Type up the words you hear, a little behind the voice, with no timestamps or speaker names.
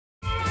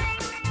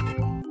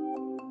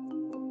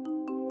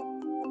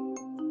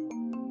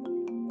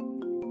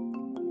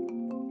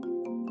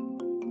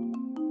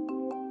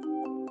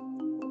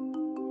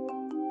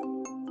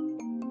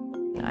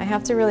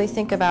have to really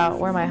think about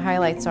where my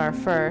highlights are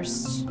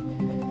first,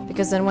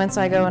 because then once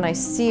I go and I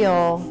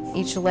seal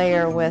each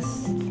layer with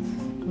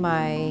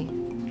my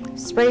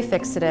spray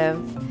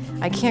fixative,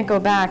 I can't go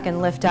back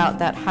and lift out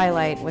that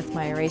highlight with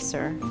my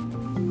eraser.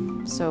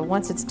 So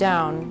once it's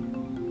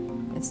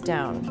down, it's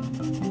down.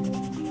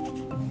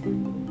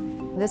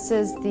 This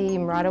is the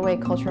Marataway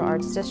Cultural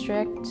Arts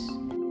District.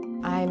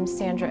 I'm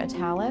Sandra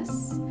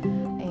Attales,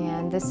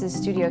 and this is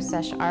Studio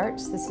Sesh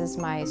Arts. This is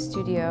my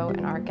studio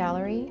and art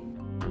gallery.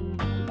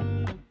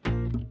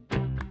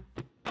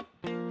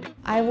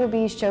 I will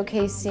be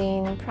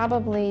showcasing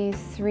probably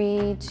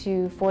 3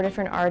 to 4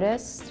 different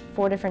artists,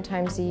 4 different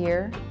times a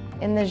year,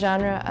 in the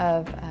genre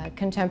of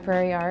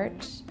contemporary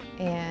art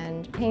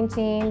and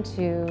painting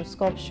to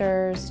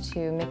sculptures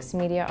to mixed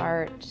media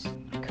art.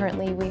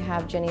 Currently we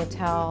have Sandra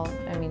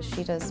Attales,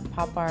 she does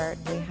pop art.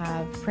 We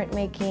have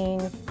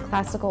printmaking,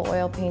 classical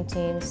oil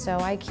painting, so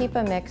I keep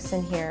a mix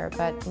in here,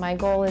 but my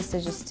goal is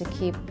to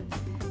keep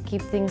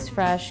things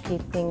fresh,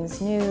 keep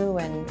things new,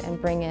 and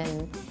bring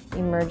in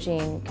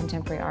emerging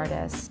contemporary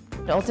artists.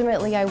 But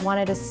ultimately, I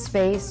wanted a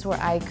space where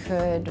I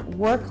could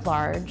work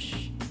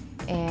large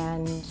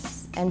and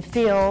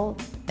feel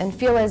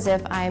as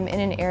if I'm in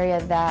an area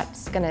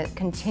that's going to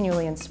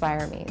continually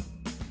inspire me.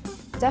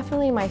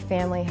 Definitely my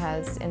family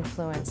has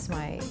influenced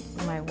my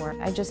work.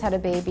 I just had a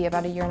baby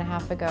about 1.5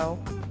 years ago.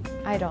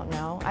 I don't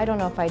know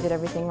if I did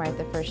everything right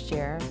the first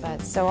year,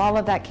 but so all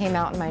of that came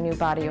out in my new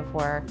body of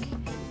work.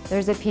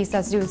 There's a piece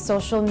that's to do with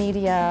social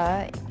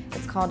media.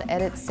 It's called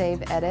Edit,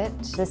 Save, Edit.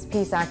 This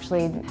piece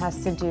actually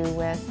has to do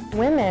with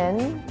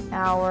women,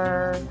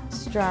 our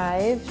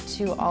strive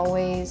to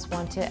always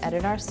want to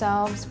edit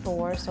ourselves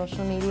for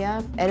social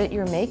media. Edit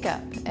your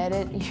makeup,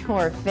 edit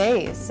your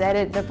face,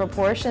 edit the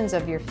proportions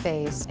of your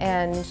face,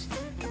 and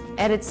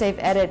edit, save,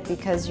 edit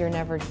because you're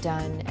never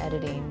done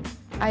editing.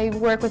 I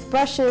work with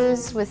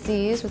brushes, with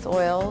these, with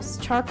oils,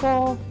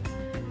 charcoal.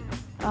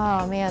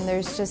 Oh man,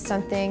 there's just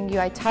something,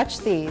 I touch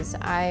these.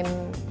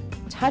 I'm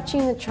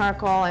touching the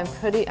charcoal,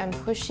 I'm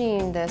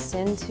pushing this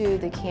into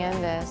the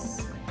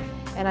canvas,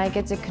 and I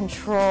get to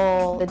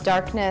control the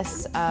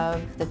darkness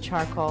of the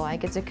charcoal. I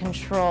get to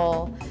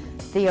control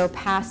the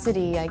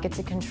opacity. I get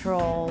to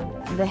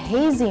control the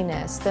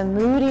haziness, the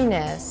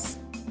moodiness.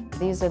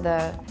 These are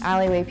the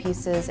alleyway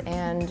pieces,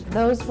 and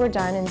those were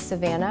done in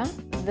Savannah.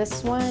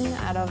 This one,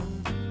 out of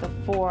the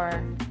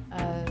 4,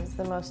 is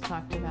the most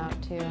talked about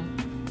too.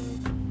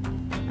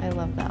 I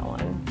love that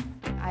one.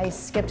 I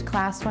skipped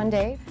class one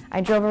day.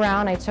 I drove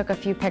around, I took a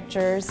few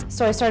pictures.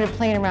 So I started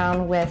playing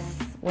around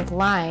with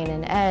line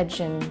and edge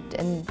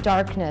and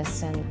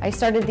darkness. And I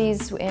started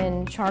these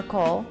in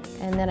charcoal,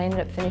 and then I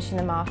ended up finishing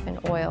them off in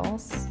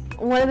oils.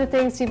 One of the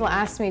things people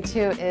ask me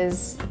too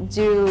is,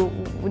 do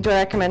I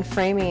recommend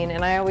framing?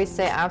 And I always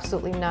say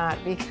absolutely not,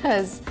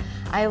 because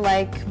I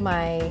like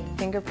my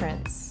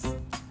fingerprints,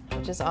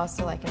 which is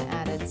also like an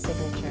added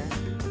signature.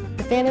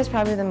 The fan is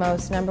probably the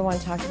most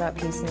 #1 talked about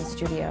piece in the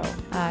studio.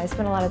 I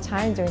spent a lot of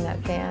time doing that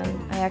fan.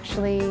 I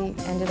actually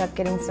ended up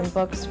getting some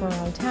books from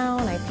around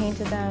town. I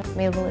painted them,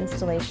 made a little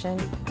installation.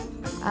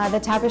 The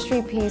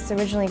tapestry piece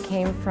originally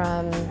came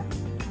from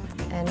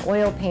an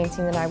oil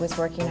painting that I was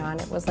working on.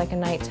 It was like a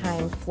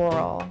nighttime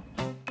floral.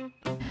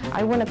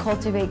 I want to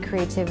cultivate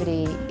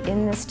creativity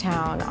in this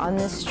town, on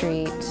this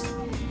street,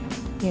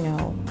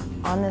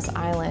 on this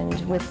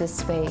island with this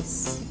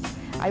space.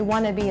 I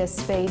want to be a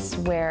space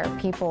where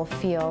people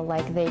feel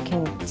like they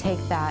can take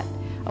that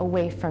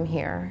away from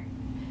here.